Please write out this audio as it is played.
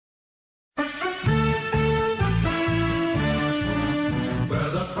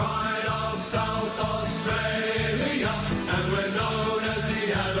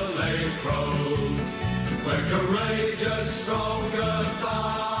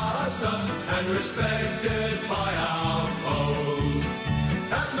and respected by our foes.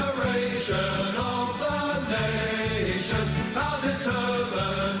 Admiration of the nation, our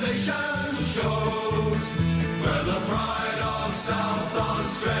determination shows. We're the pride of South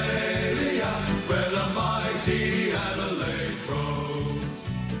Australia, we're the mighty Adelaide Crows.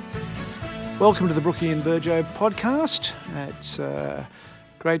 Welcome to the Brookie and Burjo podcast. It's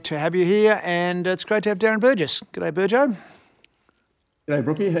great to have you here, and it's great to have Darren Burgess. G'day, Burjo. G'day,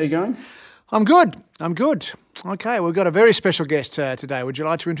 Brookie. How you going? I'm good. Okay, we've got a very special guest today. Would you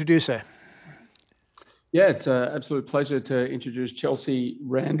like to introduce her? Yeah, it's an absolute pleasure to introduce Chelsea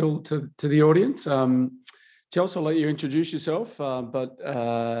Randall to the audience. Chelsea, I'll let you introduce yourself, but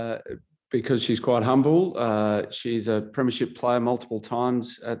because she's quite humble, she's a premiership player multiple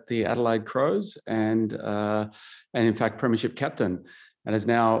times at the Adelaide Crows and in fact, premiership captain, and is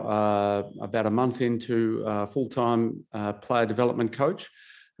now about a month into full-time player development coach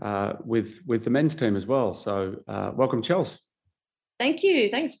with the men's team as well. So welcome, Chelsea. Thank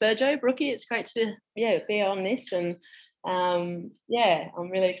you. Thanks, Burjo. Brookie, it's great to be on this, and I'm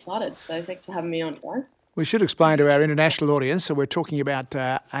really excited. So thanks for having me on, guys. We should explain to our international audience, so we're talking about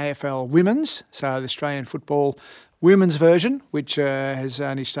AFL Women's, so the Australian football women's version, which has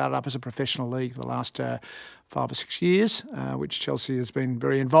only started up as a professional league the last 5 or 6 years, which Chelsea has been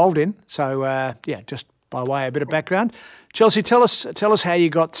very involved in. So, just by way of a bit of background. Chelsea, tell us how you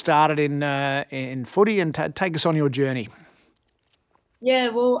got started in footy, and take us on your journey. Yeah,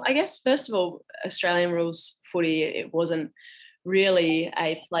 well, I guess first of all, Australian rules footy, it wasn't really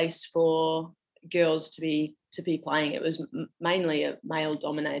a place for girls to be playing. It was mainly a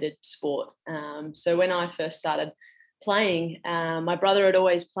male-dominated sport. So when I first started playing, my brother had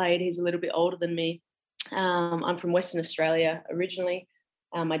always played. He's a little bit older than me. I'm from Western Australia originally.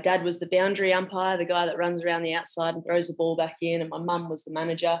 My dad was the boundary umpire, the guy that runs around the outside and throws the ball back in, and my mum was the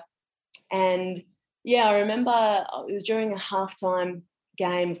manager. And yeah, I remember it was during a halftime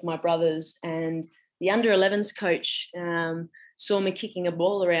game of my brothers, and the under-11s coach saw me kicking a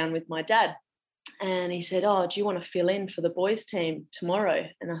ball around with my dad. And he said, "Oh, do you want to fill in for the boys' team tomorrow?"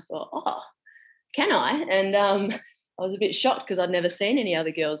 And I thought, "Oh, can I?" And I was a bit shocked because I'd never seen any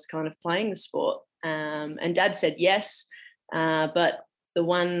other girls kind of playing the sport. And Dad said yes, but the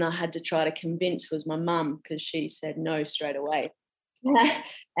one I had to try to convince was my mum, because she said no straight away.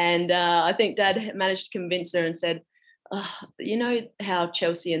 And I think Dad managed to convince her and said, "Oh, you know how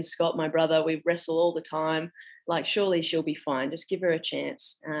Chelsea and Scott, my brother, we wrestle all the time. Like, surely she'll be fine. Just give her a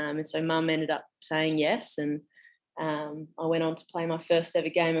chance." And so Mum ended up saying yes, and I went on to play my first ever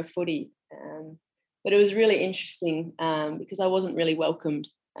game of footy. But it was really interesting because I wasn't really welcomed,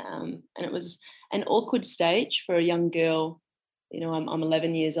 and it was an awkward stage for a young girl. You know, I'm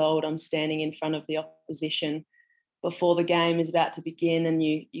 11 years old. I'm standing in front of the opposition before the game is about to begin, and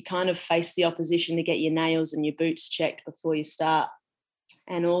you kind of face the opposition to get your nails and your boots checked before you start.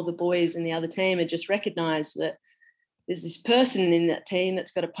 And all the boys in the other team had just recognised that there's this person in that team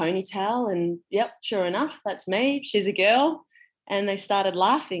that's got a ponytail, and yep, sure enough, that's me. She's a girl. And they started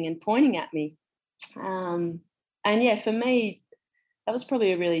laughing and pointing at me. And yeah, for me, that was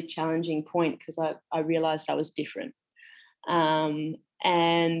probably a really challenging point because I realised I was different.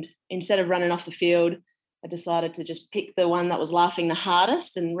 And instead of running off the field, I decided to just pick the one that was laughing the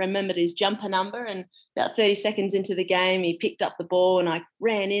hardest and remembered his jumper number. And about 30 seconds into the game, he picked up the ball and I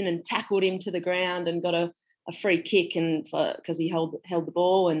ran in and tackled him to the ground and got a free kick, and because he held the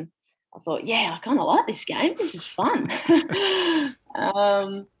ball. And I thought, yeah, I kind of like this game. This is fun.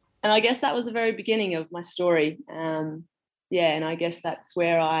 And I guess that was the very beginning of my story. And I guess that's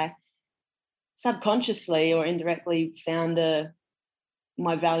where I subconsciously or indirectly found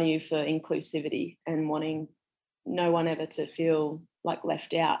my value for inclusivity and wanting no one ever to feel like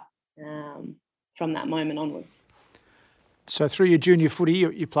left out from that moment onwards. So through your junior footy,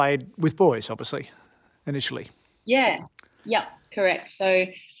 you played with boys, obviously, initially. Yeah, correct. So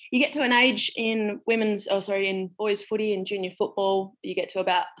you get to an age in boys footy and junior football, you get to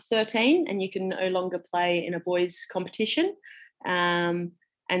about 13 and you can no longer play in a boys competition.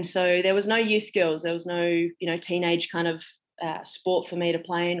 And so there was no youth girls, there was no, teenage kind of sport for me to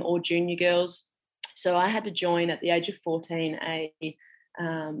play in, or junior girls. So I had to join at the age of 14 a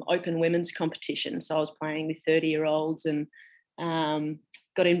open women's competition. So I was playing with 30-year-olds and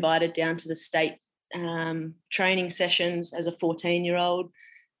got invited down to the state training sessions as a 14-year-old.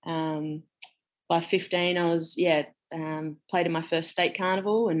 By 15, I was played in my first state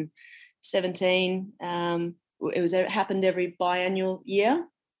carnival, and 17 it happened every biannual year,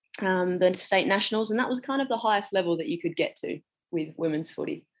 the state nationals, and that was kind of the highest level that you could get to with women's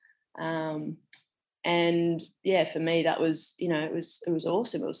footy. And yeah, for me, that was, it was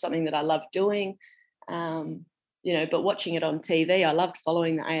awesome. It was something that I loved doing. But watching it on TV, I loved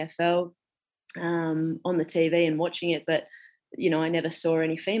following the AFL on the TV and watching it. But, I never saw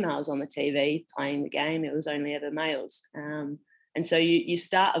any females on the TV playing the game. It was only ever males. And so you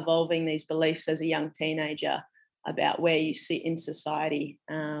start evolving these beliefs as a young teenager about where you sit in society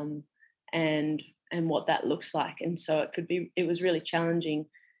and what that looks like. And so it was really challenging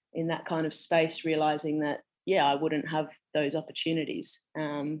in that kind of space, realizing that, I wouldn't have those opportunities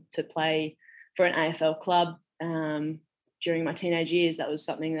to play for an AFL club during my teenage years. That was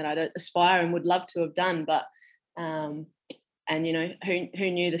something that I'd aspire and would love to have done. But, who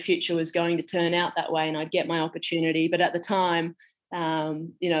knew the future was going to turn out that way and I'd get my opportunity. But at the time,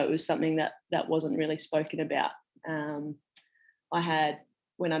 it was something that wasn't really spoken about.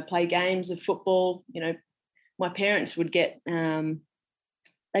 When I'd play games of football, my parents would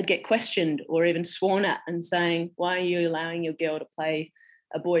they'd get questioned or even sworn at and saying, why are you allowing your girl to play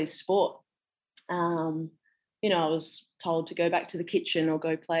a boys' sport? I was told to go back to the kitchen or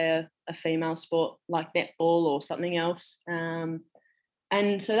go play a female sport like netball or something else. And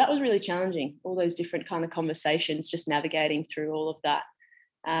so that was really challenging, all those different kind of conversations, just navigating through all of that.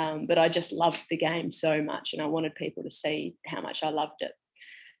 But I just loved the game so much and I wanted people to see how much I loved it.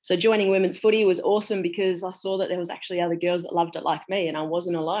 So joining women's footy was awesome because I saw that there was actually other girls that loved it like me and I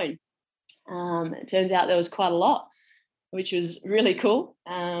wasn't alone. It turns out there was quite a lot, which was really cool.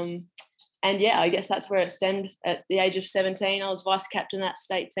 I guess that's where it stemmed. At the age of 17, I was vice captain of that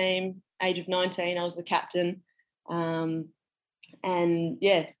state team. Age of 19, I was the captain. Soon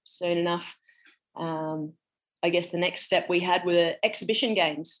enough, I guess the next step we had were exhibition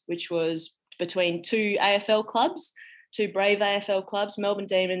games, which was between two AFL clubs, two brave AFL clubs, Melbourne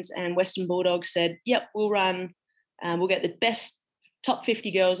Demons and Western Bulldogs said, yep, we'll run, we'll get the best top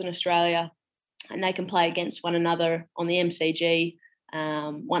 50 girls in Australia and they can play against one another on the MCG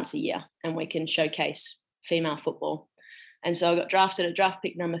once a year and we can showcase female football. And so I got drafted at draft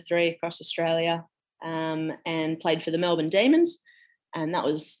pick number 3 across Australia and played for the Melbourne Demons. And that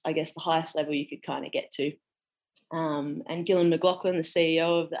was, I guess, the highest level you could kind of get to. And Gillan McLaughlin, the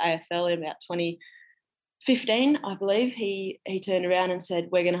CEO of the AFL, in about 2015, I believe, he turned around and said,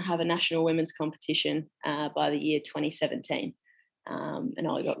 we're going to have a national women's competition by the year 2017. And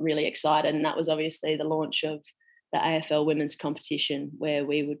I got really excited. And that was obviously the launch of the AFL women's competition, where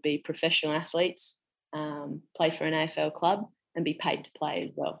we would be professional athletes, play for an AFL club and be paid to play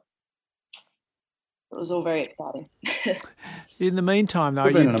as well. It was all very exciting. In the meantime, though,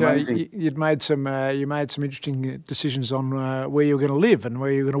 you'd made some interesting decisions on where you were going to live and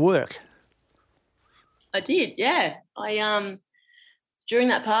where you were going to work. I did, yeah. I during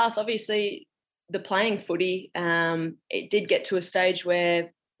that path, obviously, the playing footy, it did get to a stage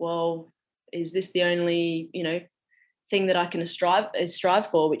where, well, is this the only thing that I can strive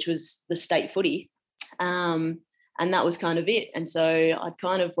for, which was the state footy, and that was kind of it. And so I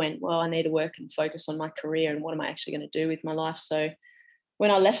kind of went, well, I need to work and focus on my career and what am I actually going to do with my life. So when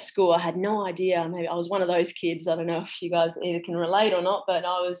I left school, I had no idea. Maybe I was one of those kids, I don't know if you guys either can relate or not, but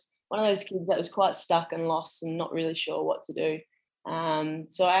I was one of those kids that was quite stuck and lost and not really sure what to do.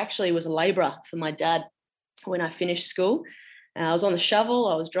 So I actually was a labourer for my dad when I finished school. I was on the shovel,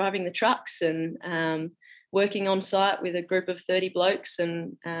 I was driving the trucks and working on site with a group of 30 blokes.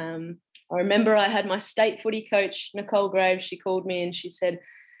 And I remember I had my state footy coach, Nicole Graves. She called me and she said,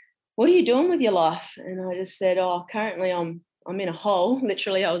 what are you doing with your life? And I just said, currently I'm in a hole.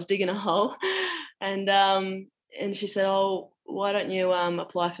 Literally, I was digging a hole. And she said, why don't you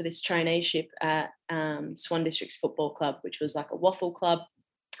apply for this traineeship at Swan Districts Football Club, which was like a waffle club,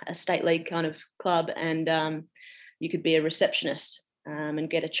 a state league kind of club. And you could be a receptionist and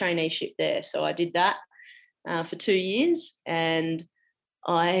get a traineeship there. So I did that for 2 years. And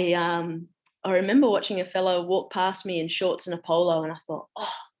I remember watching a fellow walk past me in shorts and a polo, and I thought,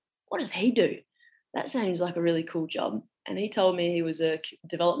 what does he do? That sounds like a really cool job. And he told me he was a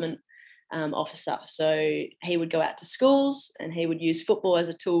development officer. So he would go out to schools and he would use football as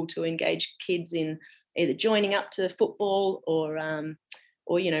a tool to engage kids in either joining up to football or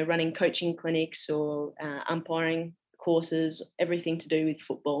running coaching clinics or umpiring courses, everything to do with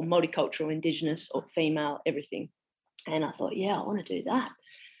football, multicultural, Indigenous or female, everything. And I thought, I want to do that.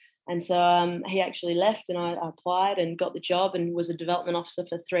 And so he actually left and I applied and got the job and was a development officer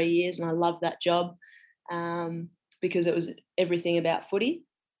for 3 years. And I loved that job because it was everything about footy.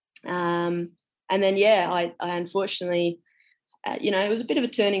 And then, I unfortunately, it was a bit of a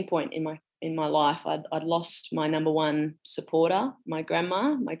turning point in my life. I'd lost my number one supporter, my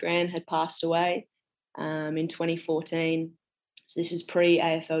grandma. My gran had passed away in 2014. So this is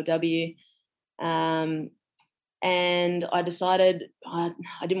pre-AFLW. And I decided I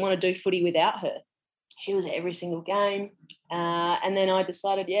didn't want to do footy without her. She was at every single game. And then I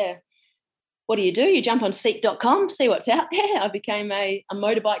decided, what do? You jump on seek.com, see what's out there. I became a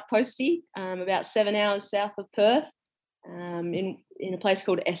motorbike postie about 7 hours south of Perth in a place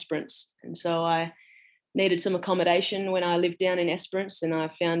called Esperance. And so I needed some accommodation when I lived down in Esperance, and I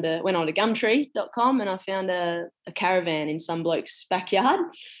went on to gumtree.com and I found a caravan in some bloke's backyard.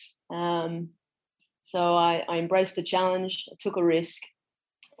 So I embraced the challenge, I took a risk,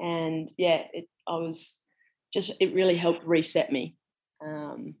 and it really helped reset me.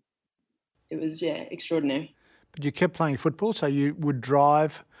 It was extraordinary. But you kept playing football, so you would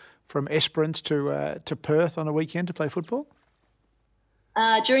drive from Esperance to Perth on a weekend to play football?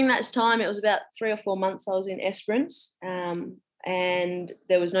 During that time, it was about 3 or 4 months I was in Esperance, and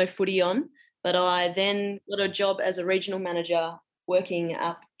there was no footy on. But I then got a job as a regional manager working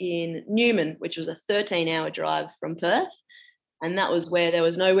up in Newman, which was a 13-hour drive from Perth. And that was where there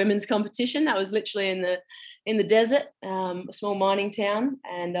was no women's competition. That was literally in the desert, a small mining town.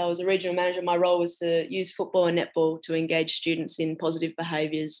 And I was a regional manager. My role was to use football and netball to engage students in positive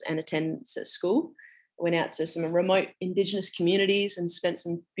behaviours and attendance at school. I went out to some remote Indigenous communities and spent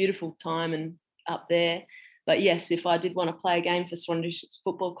some beautiful time up there. But yes, if I did want to play a game for Swan Districts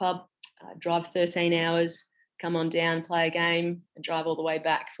Football Club, I'd drive 13 hours, come on down, play a game, and drive all the way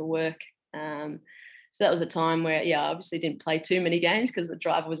back for work. So that was a time where, I obviously didn't play too many games because the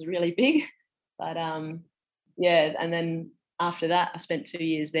drive was really big. But and then after that, I spent 2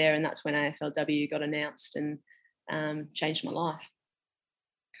 years there, and that's when AFLW got announced and changed my life.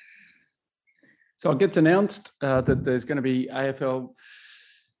 So it gets announced that there's going to be AFLW,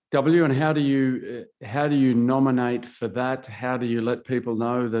 and how do you nominate for that? How do you let people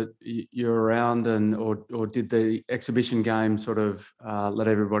know that you're around, or did the exhibition game sort of let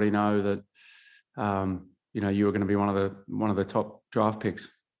everybody know that you were going to be one of the top draft picks?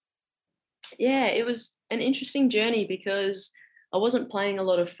 Yeah, it was an interesting journey because I wasn't playing a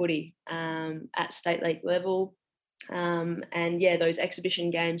lot of footy at state league level. Those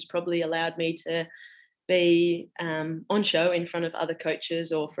exhibition games probably allowed me to be on show in front of other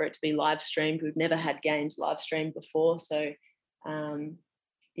coaches, or for it to be live streamed. We've never had games live streamed before. So,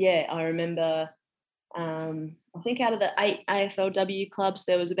 I remember, I think out of the 8 AFLW clubs,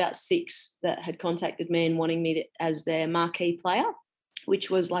 there was about 6 that had contacted me and wanting me as their marquee player, which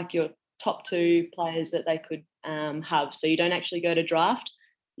was like your top 2 players that they could have. So you don't actually go to draft.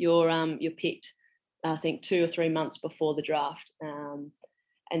 You're picked, I think, 2 or 3 months before the draft.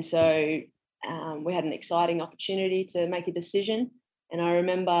 And so we had an exciting opportunity to make a decision. And I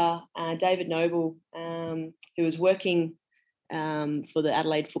remember David Noble, who was working for the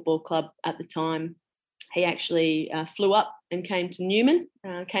Adelaide Football Club at the time, he actually flew up and came to Newman,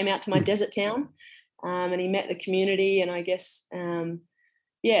 came out to my desert town, and he met the community, and I guess,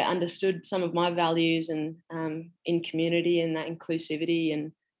 understood some of my values and in community and that inclusivity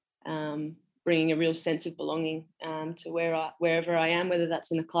and bringing a real sense of belonging to wherever I am, whether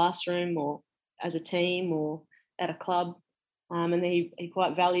that's in a classroom or as a team or at a club. And he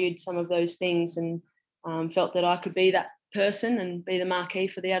quite valued some of those things and felt that I could be that person and be the marquee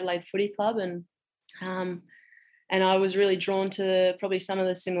for the Adelaide Footy Club. And I was really drawn to probably some of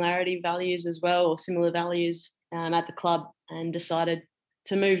the similarity values as well, or similar values at the club, and decided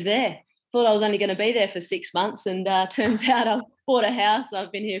to move there. Thought I was only going to be there for 6 months, and turns out I've bought a house.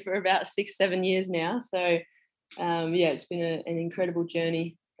 I've been here for about 6-7 years now. So, it's been an incredible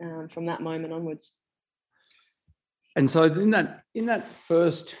journey from that moment onwards. And so in that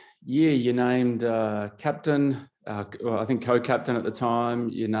first year, you named captain, I think co-captain at the time.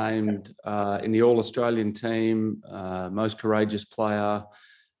 You named in the All-Australian team, most courageous player,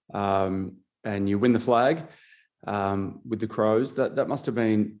 and you win the flag with the Crows. That must have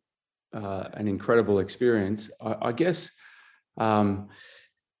been an incredible experience. I guess from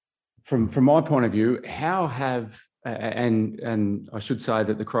my point of view, how have and I should say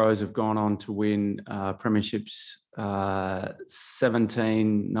that the Crows have gone on to win premierships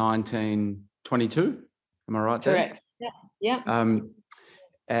 17, 19, 22. Am I right there? Correct. Yeah.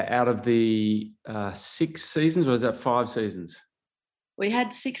 Out of the 6 seasons, or is that 5 seasons? We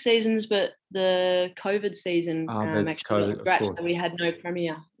had 6 seasons, but the COVID season actually got scratched, so we had no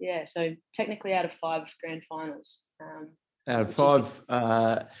premier. Yeah, so technically out of 5 grand finals. Out of 5,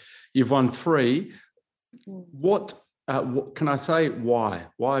 you've won 3. What can I say? Why?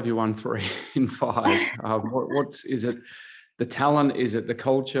 Why have you won 3 in 5? What's is it? The talent? Is it the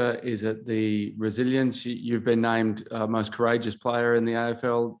culture? Is it the resilience? You've been named most courageous player in the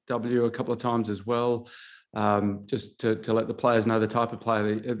AFLW a couple of times as well. just to let the players know the type of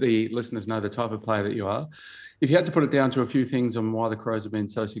player, the listeners know the type of player that you are. If you had to put it down to a few things on why the Crows have been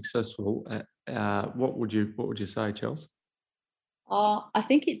so successful, what would you say, Chels? I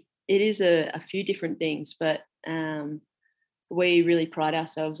think it is a few different things, but we really pride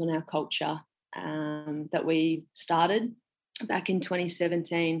ourselves on our culture that we started back in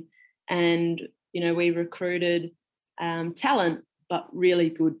 2017, and we recruited talent, but really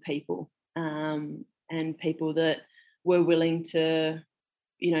good people, and people that were willing to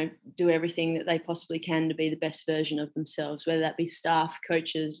do everything that they possibly can to be the best version of themselves, whether that be staff,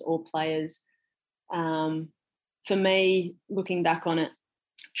 coaches, or players. For me, looking back on it,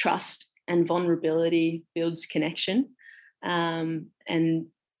 trust and vulnerability builds connection, and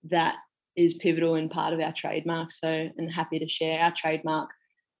that is pivotal and part of our trademark. So, and happy to share our trademark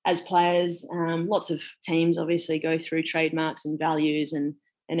as players. Lots of teams obviously go through trademarks and values and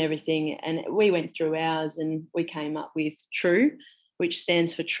everything, and we went through ours and we came up with TRUE, which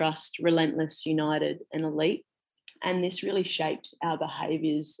stands for trust, relentless, united, and elite. And this really shaped our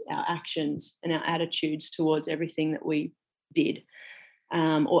behaviours, our actions, and our attitudes towards everything that we did,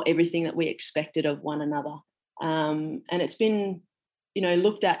 or everything that we expected of one another. And it's been,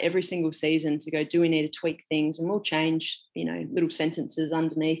 looked at every single season to go, do we need to tweak things? And we'll change, little sentences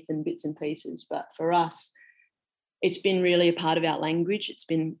underneath and bits and pieces. But for us, it's been really a part of our language. It's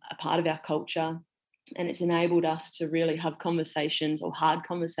been a part of our culture. And it's enabled us to really have conversations, or hard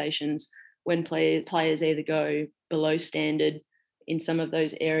conversations, when players either go below standard in some of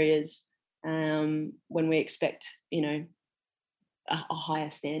those areas, when we expect, a higher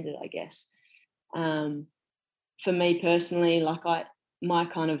standard, I guess. For me personally, my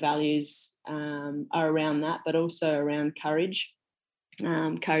kind of values are around that, but also around courage,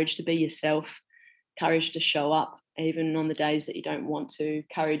 courage to be yourself, courage to show up even on the days that you don't want to,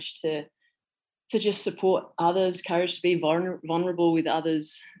 courage to just support others, courage to be vulnerable with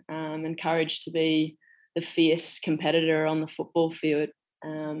others, and courage to be the fierce competitor on the football field.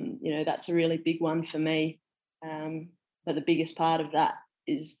 That's a really big one for me. But the biggest part of that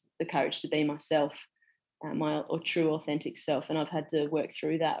is the courage to be myself, my true, authentic self. And I've had to work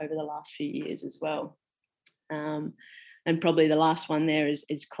through that over the last few years as well. And probably the last one there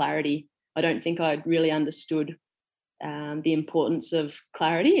is clarity. I don't think I'd really understood the importance of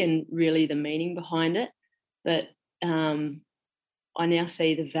clarity and really the meaning behind it. But I now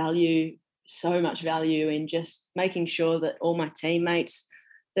see the value, so much value, in just making sure that all my teammates,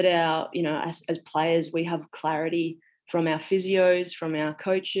 that as players, we have clarity from our physios, from our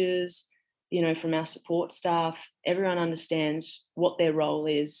coaches, from our support staff. Everyone understands what their role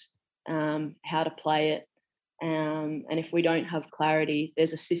is, how to play it. And if we don't have clarity,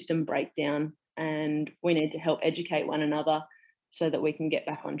 there's a system breakdown, and we need to help educate one another so that we can get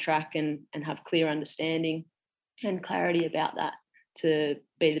back on track and have clear understanding and clarity about that to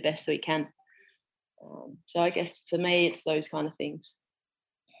be the best that we can. So I guess for me, it's those kind of things.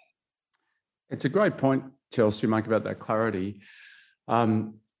 It's a great point, Chelsea, you make about that clarity.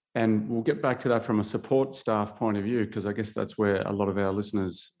 And we'll get back to that from a support staff point of view, because I guess that's where a lot of our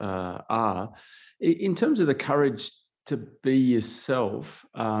listeners are. In terms of the courage to be yourself,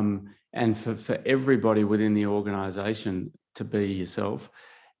 and for everybody within the organisation to be yourself,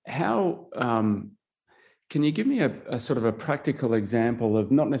 how can you give me a sort of a practical example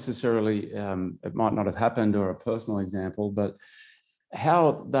of, not necessarily, it might not have happened, or a personal example, but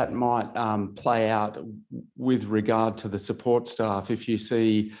how that might play out with regard to the support staff? If you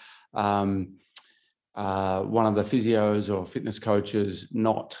see one of the physios or fitness coaches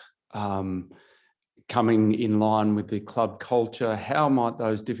not coming in line with the club culture, how might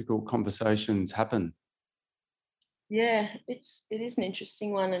those difficult conversations happen? Yeah, it is an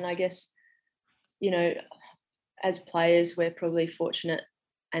interesting one. And I guess, as players, we're probably fortunate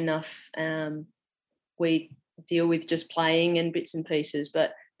enough. We deal with just playing and bits and pieces,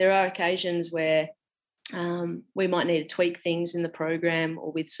 but there are occasions where we might need to tweak things in the program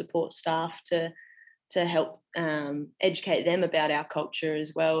or with support staff to help educate them about our culture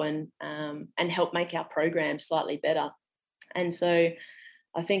as well, and help make our program slightly better. And so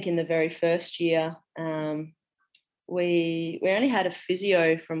I think in the very first year, we only had a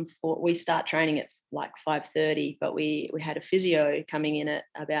physio we start training at like 5:30, but we had a physio coming in at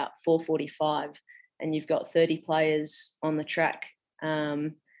about 4:45, and you've got 30 players on the track,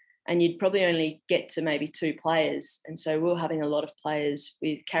 and you'd probably only get to maybe 2 players. And so we were having a lot of players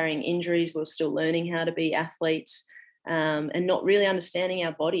with carrying injuries. We were still learning how to be athletes, and not really understanding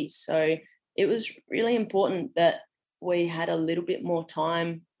our bodies. So it was really important that we had a little bit more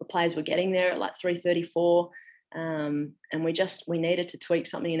time. The players were getting there at like 3:34, and we needed to tweak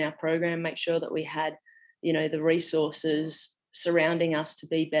something in our program, make sure that we had the resources surrounding us to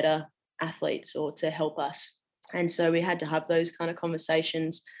be better athletes or to help us. And so we had to have those kind of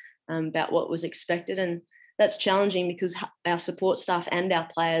conversations about what was expected. And that's challenging because our support staff and our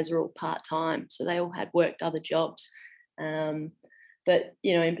players are all part-time. So they all had worked other jobs. But,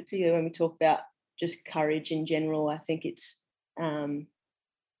 in particular, when we talk about just courage in general, I think it's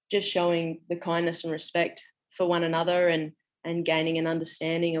just showing the kindness and respect for one another and gaining an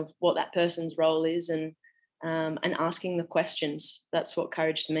understanding of what that person's role is and asking the questions. That's what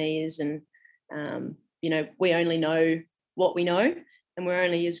courage to me is. And, we only know what we know, and we're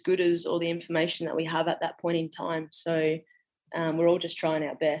only as good as all the information that we have at that point in time. So we're all just trying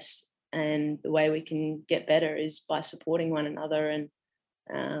our best. And the way we can get better is by supporting one another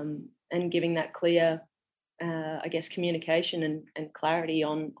and giving that clear, communication and clarity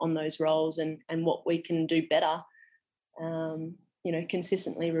on those roles and what we can do better,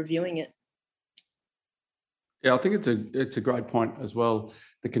 consistently reviewing it. Yeah, I think it's a great point as well,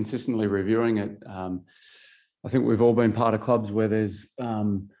 the consistently reviewing it. I think we've all been part of clubs where there's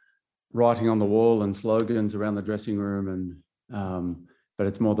writing on the wall and slogans around the dressing room, but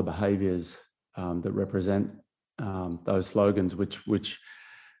it's more the behaviours that represent those slogans, which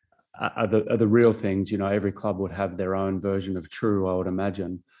are the real things. Every club would have their own version of true, I would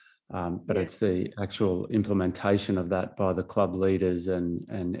imagine, but it's the actual implementation of that by the club leaders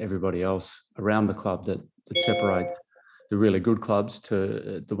and everybody else around the club that separate the really good clubs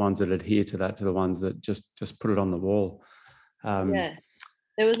to the ones that adhere to that, to the ones that just put it on the wall. There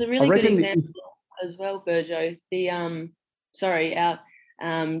was a really good example as well, Burjo.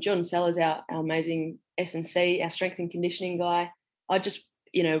 Our Jordan Sellers, our amazing S&C, our strength and conditioning guy.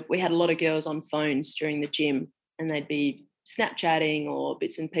 We had a lot of girls on phones during the gym, and they'd be Snapchatting or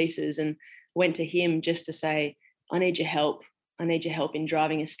bits and pieces, and went to him just to say, I need your help. I need your help in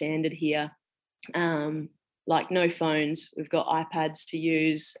driving a standard here. No phones, we've got iPads to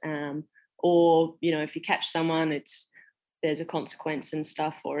use, or if you catch someone, there's a consequence and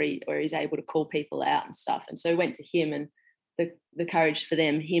stuff, or he's able to call people out and stuff. And so went to him, and the courage for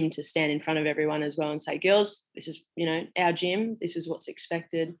him to stand in front of everyone as well and say, girls, this is our gym, this is what's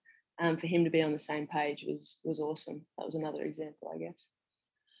expected. For him to be on the same page was awesome. That was another example, I guess.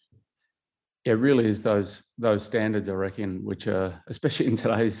 Yeah, it really is those standards, I reckon, which are, especially in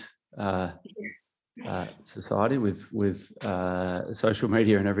today's society with social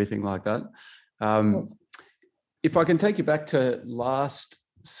media and everything like that. If I can take you back to last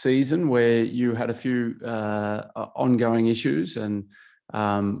season, where you had a few ongoing issues and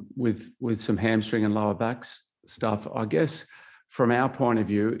with some hamstring and lower back stuff, I guess from our point of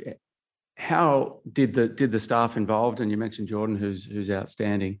view, how did the staff involved, and you mentioned Jordan, who's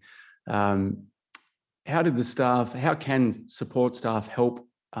outstanding, how can support staff help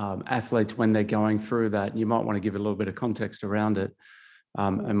athletes when they're going through that? You might want to give a little bit of context around it,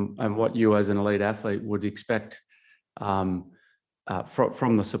 and what you as an elite athlete would expect from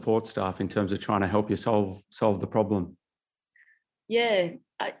the support staff in terms of trying to help you solve the problem. Yeah,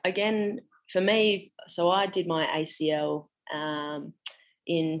 again, for me, so I did my ACL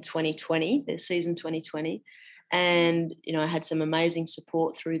in 2020, the season 2020, and I had some amazing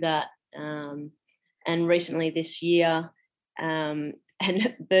support through that. And recently this year, and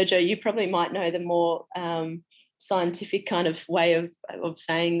Burjo, you probably might know the more scientific kind of way of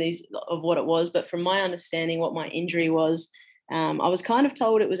saying these, of what it was, but from my understanding, what my injury was, I was kind of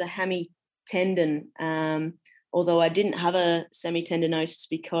told it was a hammy tendon, although I didn't have a semitendinosis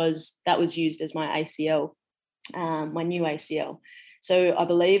because that was used as my ACL, my new ACL. So I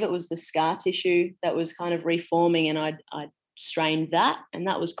believe it was the scar tissue that was kind of reforming, and I strained that, and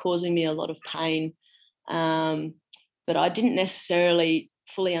that was causing me a lot of pain. But I didn't necessarily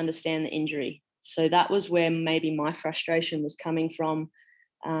fully understand the injury. So that was where maybe my frustration was coming from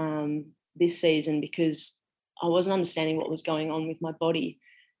this season, because I wasn't understanding what was going on with my body.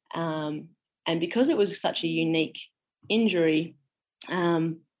 And because it was such a unique injury,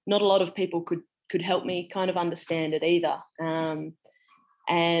 not a lot of people could help me kind of understand it either.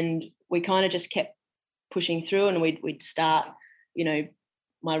 And we kind of just kept pushing through, and we'd start,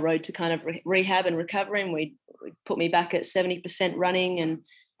 my road to kind of rehab and recovery, and we'd put me back at 70% running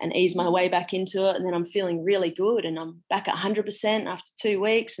and ease my way back into it. And then I'm feeling really good, and I'm back at 100% after 2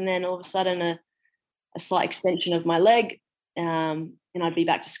 weeks. And then all of a sudden a slight extension of my leg, and I'd be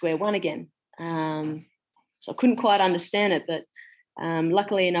back to square one again. So I couldn't quite understand it, but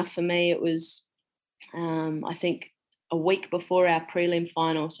luckily enough for me, it was, I think, a week before our prelim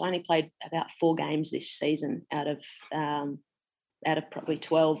final. So I only played about 4 games this season out of probably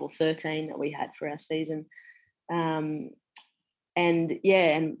 12 or 13 that we had for our season. and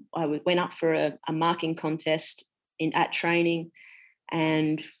I went up for a marking contest at training,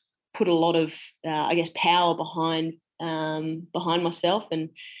 and put a lot of power behind myself, and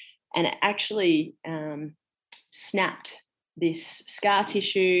it actually snapped this scar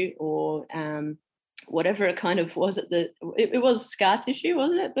tissue, or whatever it kind of was. It was scar tissue,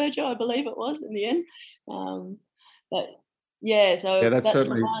 wasn't it, Virgil? I believe it was in the end. But yeah, so that's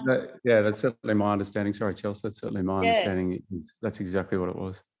certainly that's certainly my understanding. Sorry, Chelsea, that's certainly my understanding. That's exactly what it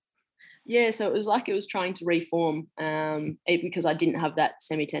was. Yeah, so it was like it was trying to reform because I didn't have that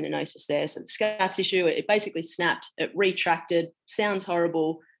semitendinosis there. So the scar tissue, it basically snapped, it retracted. Sounds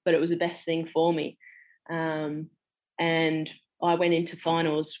horrible, but it was the best thing for me. And I went into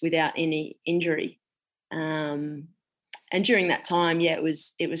finals without any injury. And during that time, it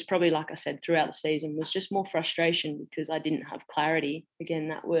was probably, like I said, throughout the season, was just more frustration because I didn't have clarity, again,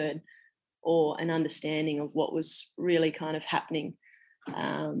 that word, or an understanding of what was really kind of happening.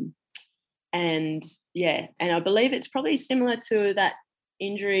 And I believe it's probably similar to that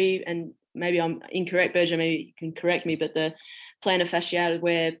injury, and maybe I'm incorrect, Berger, maybe you can correct me, but the plantar fasciitis,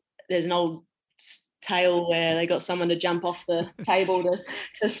 where there's an old tale where they got someone to jump off the table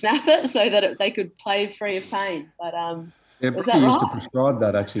to snap it so that they could play free of pain. But was that used right? to prescribe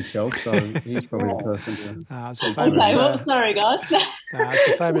that, actually, Chelsea, so he's probably the person to... It's a famous, sorry, guys. It's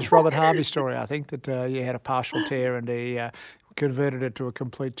a famous Robert Harvey story, I think, that he had a partial tear and he converted it to a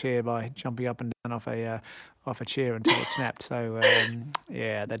complete tear by jumping up and down off a chair until it snapped. So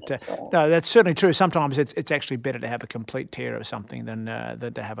that's certainly true. Sometimes it's actually better to have a complete tear of something than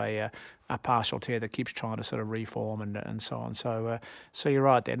to have a partial tear that keeps trying to sort of reform and so on. So you're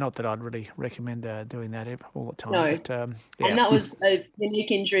right there. Not that I'd really recommend doing that all the time. No, but, and that was a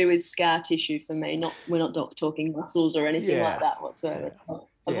unique injury with scar tissue for me. We're not talking muscles or anything like that whatsoever.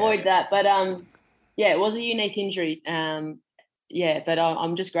 Avoid that. But it was a unique injury. But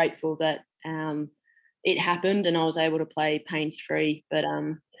I'm just grateful that it happened and I was able to play pain-free. But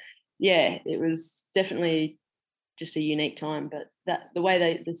it was definitely just a unique time. But the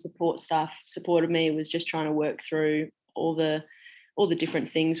way the support staff supported me was just trying to work through all the different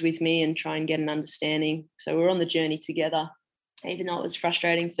things with me and try and get an understanding. So we're on the journey together, even though it was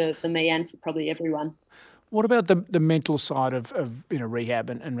frustrating for me and for probably everyone. What about the mental side of rehab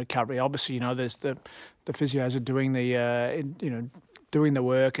and recovery? Obviously, there's the physios are doing doing the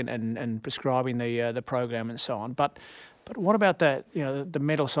work and prescribing the program and so on. But what about the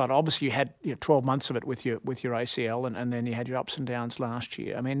mental side? Obviously, you had 12 months of it with your ACL, and then you had your ups and downs last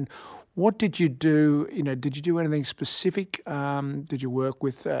year. I mean, what did you do? Did you do anything specific? Did you work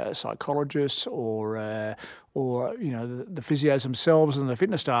with psychologists or the physios themselves, and the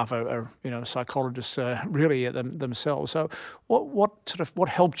fitness staff are psychologists really themselves. So what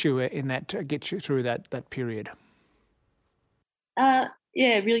helped you in that to get you through that period?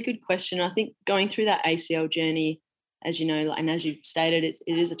 Really good question. I think going through that ACL journey, as you know, and as you've stated,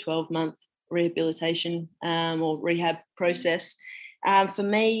 it is a 12-month rehabilitation or rehab process. For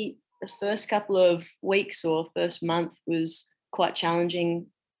me, the first couple of weeks or first month was quite challenging,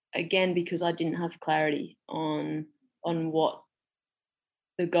 again, because I didn't have clarity on what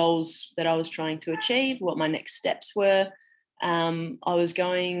the goals that I was trying to achieve, what my next steps were. I was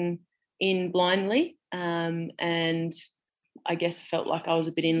going in blindly, and I guess felt like I was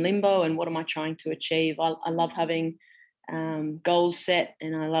a bit in limbo. And what am I trying to achieve? I love having goals set,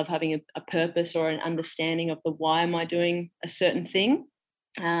 and I love having a purpose or an understanding of the why am I doing a certain thing.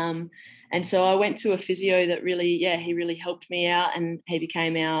 And so I went to a physio that he really helped me out, and he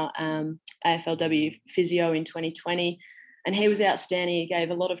became our AFLW physio in 2020, and he was outstanding. He gave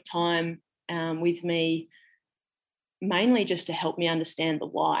a lot of time with me, mainly just to help me understand the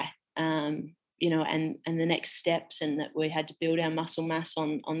why, and the next steps, and that we had to build our muscle mass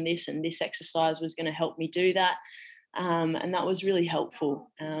on this, and this exercise was going to help me do that. And that was really helpful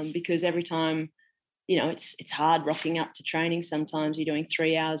because every time, it's hard rocking up to training. Sometimes you're doing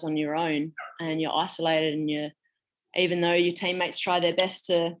 3 hours on your own and you're isolated, and even though your teammates try their best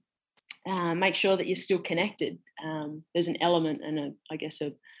to make sure that you're still connected, there's an element and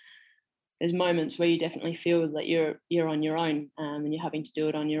there's moments where you definitely feel that you're on your own and you're having to do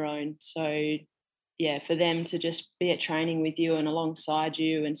it on your own. So for them to just be at training with you and alongside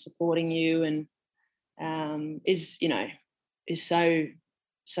you and supporting you and is so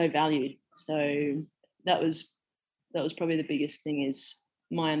valued. So that was probably the biggest thing, is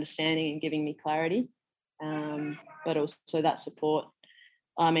my understanding and giving me clarity, but also that support.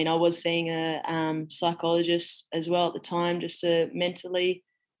 I mean, I was seeing a psychologist as well at the time, just to mentally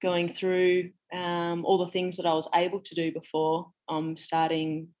going through all the things that I was able to do before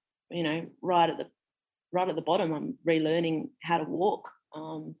starting, right at right at the bottom. I'm relearning how to walk,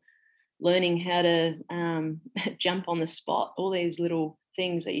 learning how to jump on the spot, all these little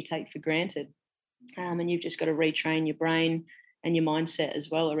things that you take for granted. And you've just got to retrain your brain and your mindset as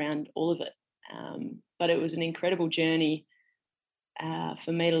well around all of it. But it was an incredible journey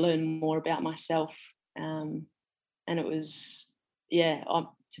for me to learn more about myself. And it was,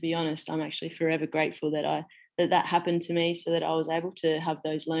 to be honest, I'm actually forever grateful that that happened to me, so that I was able to have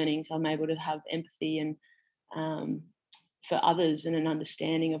those learnings. I'm able to have empathy and for others, and an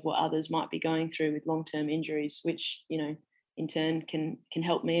understanding of what others might be going through with long-term injuries, which, in turn can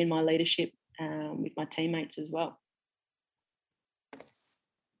help me in my leadership with my teammates as well.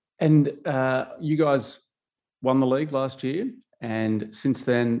 And you guys won the league last year, and since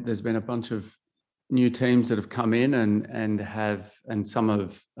then there's been a bunch of new teams that have come in, and some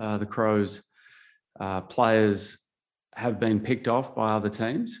of the Crows players have been picked off by other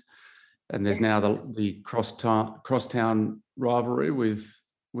teams, and there's now the crosstown rivalry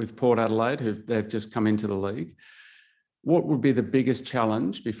with Port Adelaide, they've just come into the league. What would be the biggest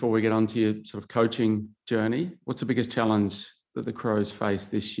challenge, before we get onto your sort of coaching journey? What's the biggest challenge that the Crows face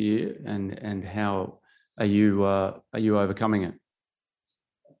this year, and how are you overcoming it?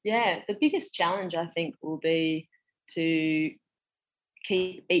 Yeah, the biggest challenge, I think, will be to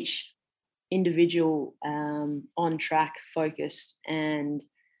keep each individual on track, focused, and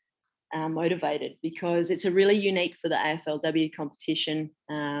motivated, because it's a really unique for the AFLW competition.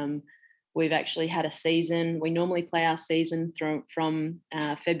 We've actually had a season. We normally play our season from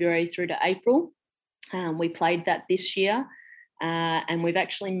February through to April. We played that this year, and we've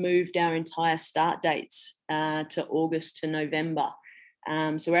actually moved our entire start dates to August to November.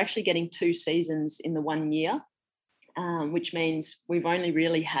 So we're actually getting 2 seasons in the 1 year, which means we've only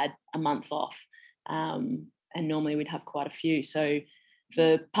really had a month off, and normally we'd have quite a few. So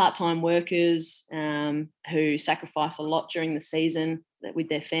for part-time workers who sacrifice a lot during the season, with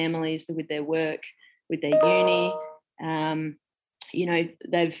their families, with their work, with their uni,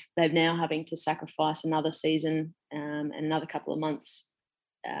 they've now having to sacrifice another season and another couple of months.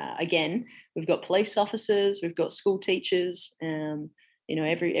 Again, we've got police officers, we've got school teachers.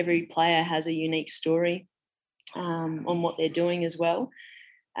 Every player has a unique story on what they're doing as well.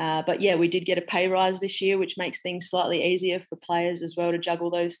 But yeah, we did get a pay rise this year, which makes things slightly easier for players as well to juggle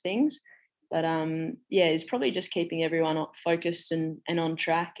those things. But it's probably just keeping everyone focused and on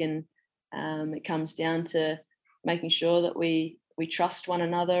track. And it comes down to making sure that we trust one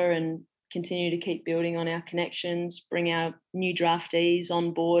another and continue to keep building on our connections, bring our new draftees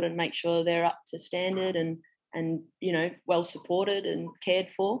on board and make sure they're up to standard and well supported and cared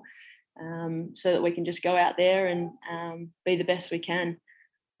for, so that we can just go out there and be the best we can.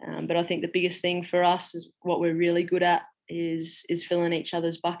 But I think the biggest thing for us is what we're really good at is filling each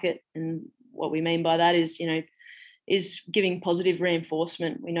other's bucket. And what we mean by that is giving positive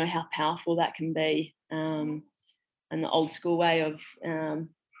reinforcement. We know how powerful that can be. And the old school way of,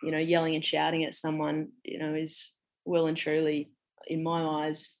 yelling and shouting at someone, is well and truly, in my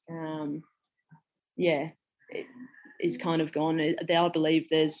eyes, it is kind of gone. I believe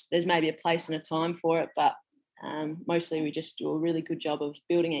there's maybe a place and a time for it, but mostly we just do a really good job of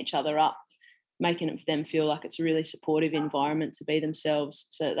building each other up, making them feel like it's a really supportive environment to be themselves,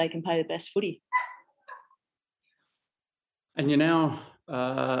 so that they can play the best footy. And you're now,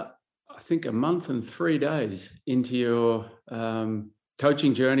 I think, a month and 3 days into your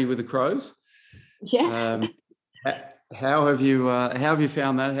coaching journey with the Crows. Yeah. How have you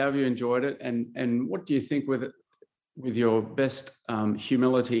found that? How have you enjoyed it? And what do you think, with your best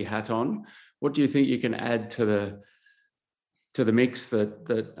humility hat on, what do you think you can add to the mix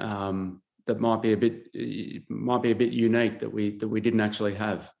that might be a bit unique that we didn't actually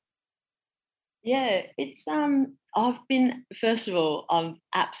have? Yeah, it's I've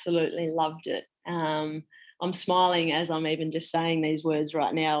absolutely loved it. I'm smiling as I'm even just saying these words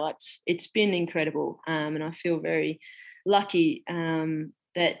right now. It's been incredible, and I feel very lucky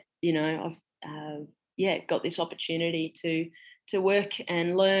that I've got this opportunity to work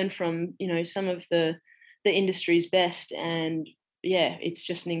and learn from some of the industry's best. And it's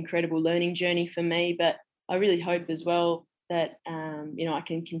just an incredible learning journey for me. But I really hope as well that I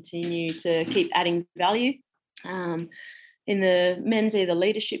can continue to keep adding value in the men's either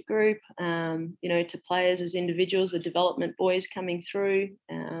leadership group, to players as individuals, the development boys coming through,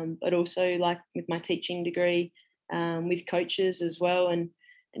 but also like with my teaching degree, with coaches as well, and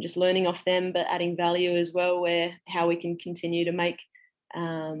just learning off them, but adding value as well, where how we can continue to make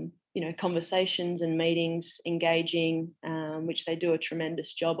conversations and meetings engaging, which they do a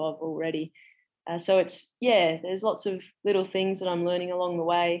tremendous job of already. So there's lots of little things that I'm learning along the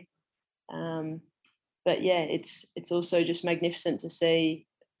way. but yeah, it's also just magnificent to see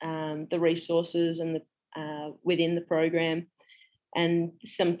the resources and the within the program, and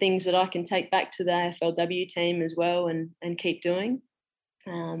some things that I can take back to the AFLW team as well and keep doing.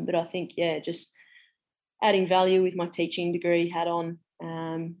 But I think, yeah, just adding value with my teaching degree hat on,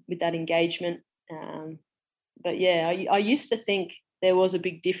 with that engagement. But yeah, I used to think there was a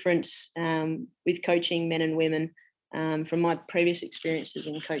big difference with coaching men and women, from my previous experiences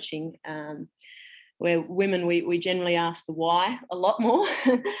in coaching, where women, we generally ask the why a lot more.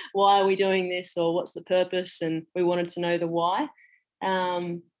 Why are we doing this, or what's the purpose? And we wanted to know the why.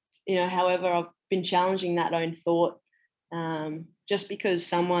 However, I've been challenging that own thought. Just because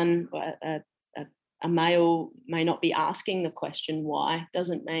someone, a male, may not be asking the question why,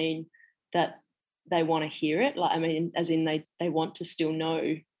 doesn't mean that they want to hear it. As in they want to still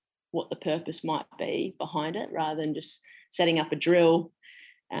know what the purpose might be behind it, rather than just setting up a drill.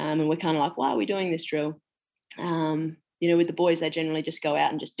 And we're kind of like, why are we doing this drill? With the boys, they generally just go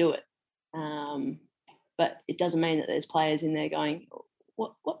out and just do it. But it doesn't mean that there's players in there going,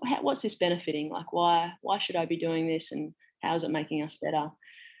 what's this benefiting? Like, why should I be doing this, and how is it making us better?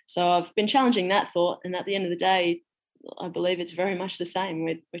 So I've been challenging that thought, and at the end of the day, I believe it's very much the same.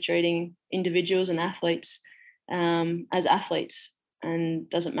 We're treating individuals and athletes as athletes, and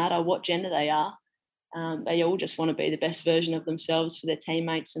doesn't matter what gender they are. They all just want to be the best version of themselves for their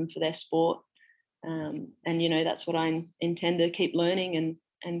teammates and for their sport. And that's what I intend to keep learning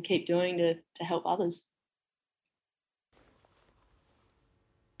and keep doing to help others.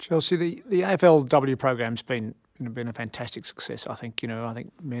 Chelsea, the AFLW program's been a fantastic success. I think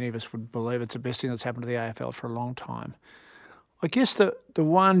many of us would believe it's the best thing that's happened to the AFL for a long time. I guess the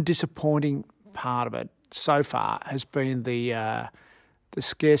one disappointing part of it so far has been the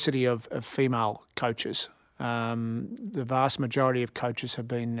scarcity of female coaches. The vast majority of coaches have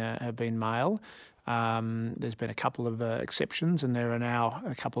been male. There's been a couple of exceptions, and there are now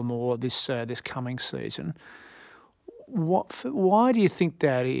a couple more this coming season. Why do you think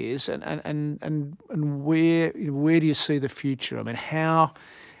that is, and where do you see the future? I mean,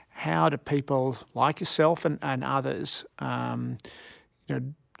 how do people like yourself and others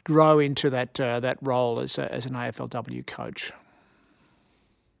grow into that role as an AFLW coach?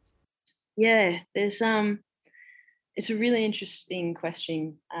 Yeah, there's it's a really interesting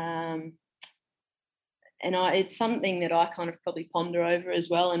question, and it's something that I kind of probably ponder over as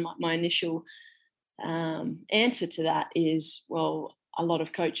well. And my initial answer to that is, well, a lot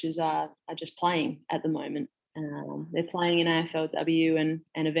of coaches are just playing at the moment. They're playing in AFLW, and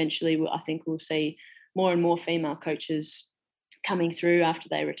eventually I think we'll see more and more female coaches coming through after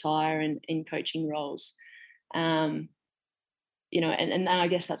they retire and in coaching roles. And I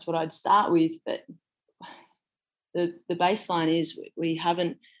guess that's what I'd start with. But the baseline is we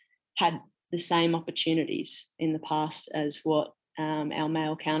haven't had the same opportunities in the past as what our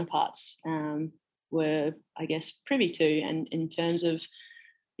male counterparts were, I guess, privy to, and in terms of,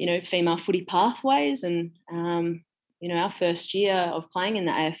 female footy pathways. And, our first year of playing in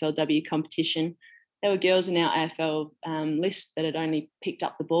the AFLW competition, there were girls in our AFL list that had only picked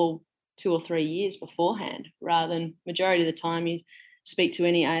up the ball 2 or 3 years beforehand, rather than majority of the time you speak to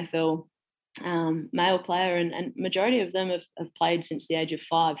any AFL male player, and majority of them have played since the age of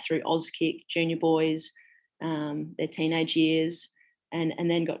 5 through Auskick, junior boys, their teenage years, and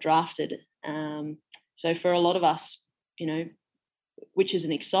then got drafted. So for a lot of us, which is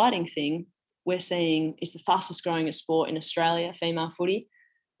an exciting thing, we're seeing is the fastest growing sport in Australia, female footy.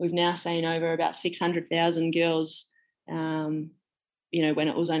 We've now seen over about 600,000 girls, when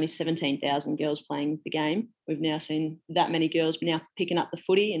it was only 17,000 girls playing the game. We've now seen that many girls now picking up the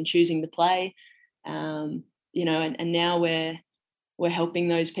footy and choosing to play, and now we're helping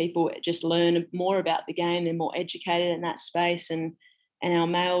those people just learn more about the game. They're more educated in that space, and our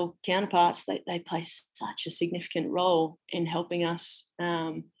male counterparts, they play such a significant role in helping us,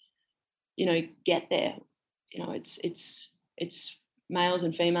 get there. It's males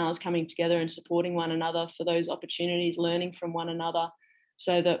and females coming together and supporting one another for those opportunities, learning from one another,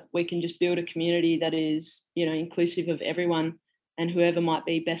 so that we can just build a community that is, inclusive of everyone, and whoever might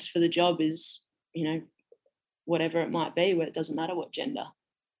be best for the job is, whatever it might be, where it doesn't matter what gender.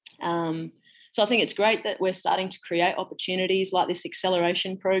 So I think it's great that we're starting to create opportunities like this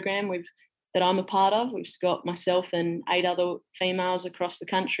acceleration program that I'm a part of. We've got myself and 8 other females across the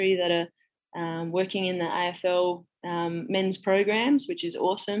country that are working in the AFL men's programs, which is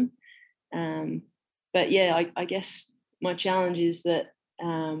awesome. But yeah, I guess my challenge is that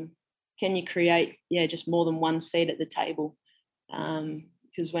can you create just more than one seat at the table?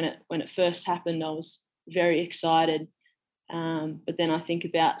 Because when it first happened, I was very excited But then I think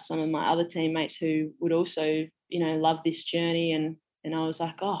about some of my other teammates who would also, love this journey. And I was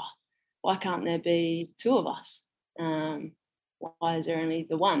like, oh, why can't there be two of us? Why is there only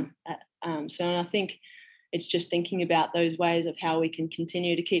the one? So I think it's just thinking about those ways of how we can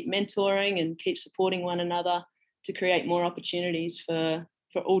continue to keep mentoring and keep supporting one another to create more opportunities for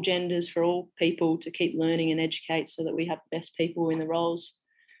all genders, for all people to keep learning and educate so that we have the best people in the roles.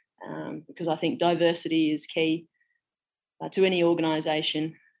 Because I think diversity is key to any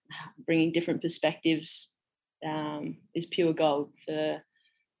organisation. Bringing different perspectives is pure gold for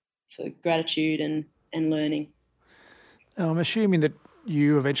gratitude and learning. Now, I'm assuming that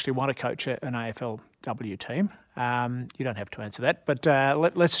you eventually want to coach an AFLW team. You don't have to answer that, but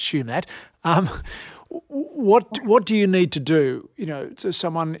let's assume that. What do you need to do? To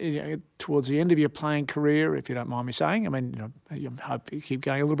someone towards the end of your playing career, if you don't mind me saying. I mean, I hope you keep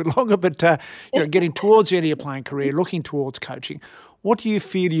going a little bit longer, but getting towards the end of your playing career, looking towards coaching. What do you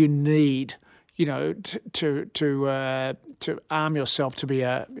feel you need? To arm yourself to be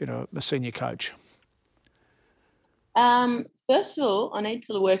a senior coach. First of all, I need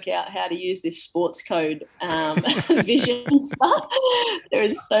to work out how to use this sports code vision stuff. There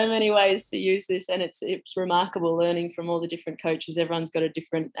is so many ways to use this, and it's remarkable learning from all the different coaches. Everyone's got a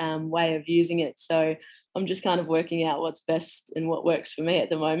different way of using it. So I'm just kind of working out what's best and what works for me at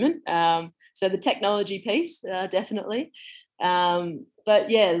the moment. So the technology piece, definitely. But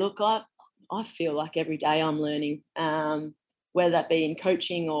yeah, look, I feel like every day I'm learning, whether that be in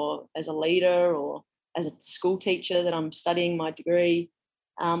coaching or as a leader or as a school teacher that I'm studying my degree.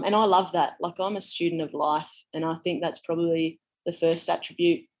 And I love that. Like, I'm a student of life. And I think that's probably the first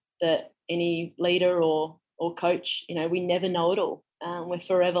attribute that any leader or coach, we never know it all. We're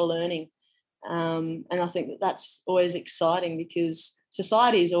forever learning. And I think that's always exciting because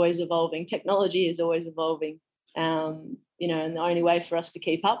society is always evolving. Technology is always evolving. And the only way for us to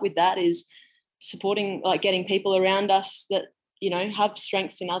keep up with that is supporting, like getting people around us that, have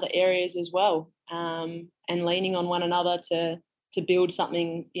strengths in other areas as well. And leaning on one another to build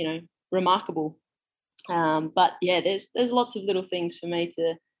something, remarkable. But yeah, there's lots of little things for me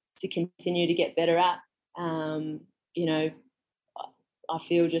to continue to get better at. I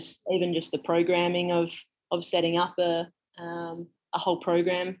feel just the programming of setting up a whole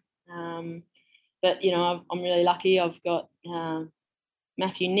program. But I'm really lucky. I've got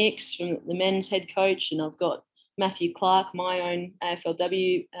Matthew Nix from the men's head coach, and I've got Matthew Clark, my own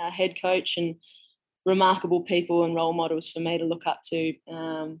AFLW head coach, and remarkable people and role models for me to look up to,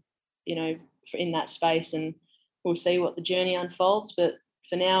 in that space. And we'll see what the journey unfolds. But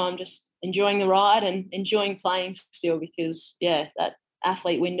for now, I'm just enjoying the ride and enjoying playing still because, that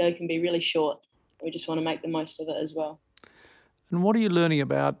athlete window can be really short. We just want to make the most of it as well. And what are you learning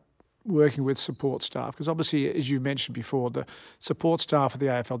about working with support staff? Because obviously, as you mentioned before, the support staff of the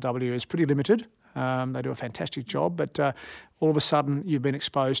AFLW is pretty limited. They do a fantastic job, but all of a sudden you've been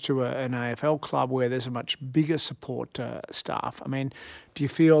exposed to an AFL club where there's a much bigger support staff. I mean, do you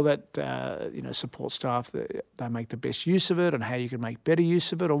feel that support staff they make the best use of it, and how you can make better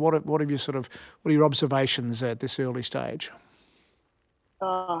use of it, or what are your observations at this early stage?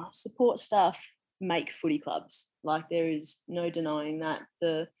 Support staff make footy clubs. Like, there is no denying that.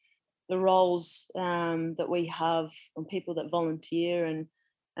 The roles that we have on people that volunteer and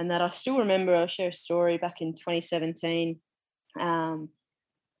that I still remember. I'll share a story. Back in 2017,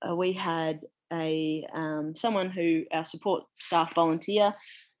 we had someone who, our support staff volunteer,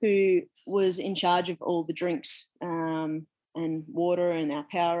 who was in charge of all the drinks and water and our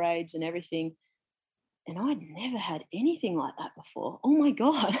Powerades and everything. And I'd never had anything like that before. Oh my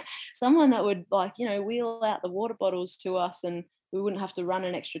God, someone that would wheel out the water bottles to us, and we wouldn't have to run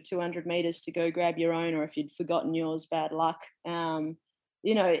an extra 200 meters to go grab your own, or if you'd forgotten yours, bad luck.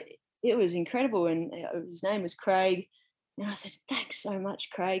 It was incredible. And his name was Craig. And I said, thanks so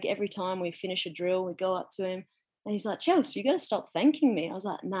much, Craig. Every time we finish a drill, we go up to him and he's like, Chelsea, you got to stop thanking me. I was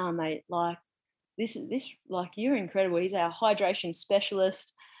like, nah, mate, you're incredible. He's our hydration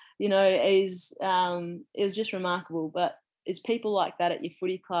specialist. It was just remarkable. But it's people like that at your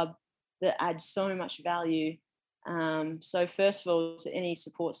footy club that add so much value. So first of all, to any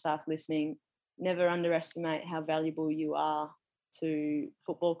support staff listening, never underestimate how valuable you are to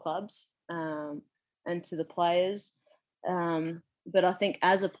football clubs and to the players. But I think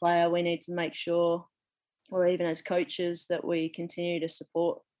as a player, we need to make sure, or even as coaches, that we continue to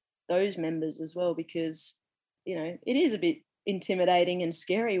support those members as well, because, it is a bit intimidating and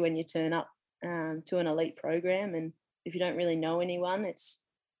scary when you turn up to an elite program. And if you don't really know anyone,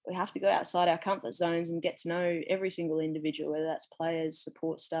 we have to go outside our comfort zones and get to know every single individual, whether that's players,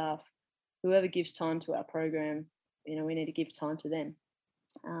 support staff, whoever gives time to our program. we need to give time to them.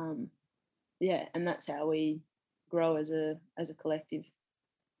 And that's how we grow as a collective.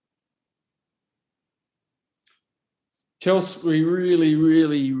 Chelsea, we really,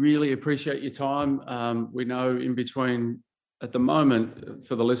 really, really appreciate your time. We know in between, at the moment,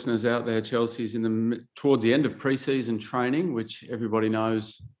 for the listeners out there, Chelsea's towards the end of pre-season training, which everybody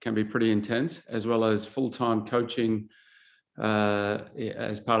knows can be pretty intense, as well as full-time coaching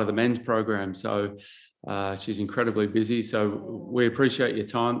as part of the men's program. So she's incredibly busy. So we appreciate your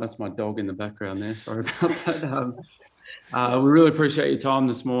time. That's my dog in the background there. Sorry about that. We really appreciate your time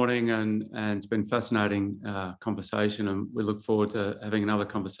this morning, and it's been fascinating conversation. And we look forward to having another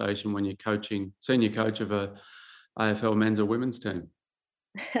conversation when you're senior coach of a AFL men's or women's team.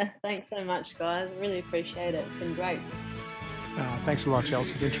 Thanks so much, guys. I really appreciate it. It's been great. Thanks a lot,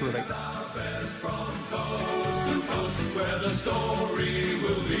 Chelsea. It's been terrific. Where the story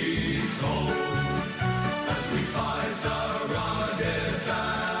will be told as we fight the rugged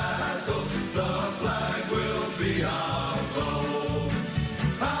battles, the flag will be our goal.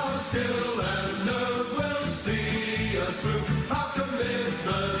 Our skill and nerve will see us through. Our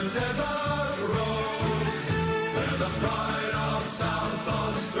commitment ever grows. We're the pride of South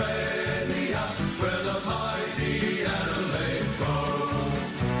Australia, where the mighty Adelaide grows.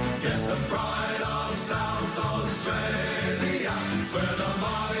 Yes, the pride of South Australia, where the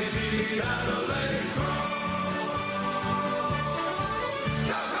mighty Adelaide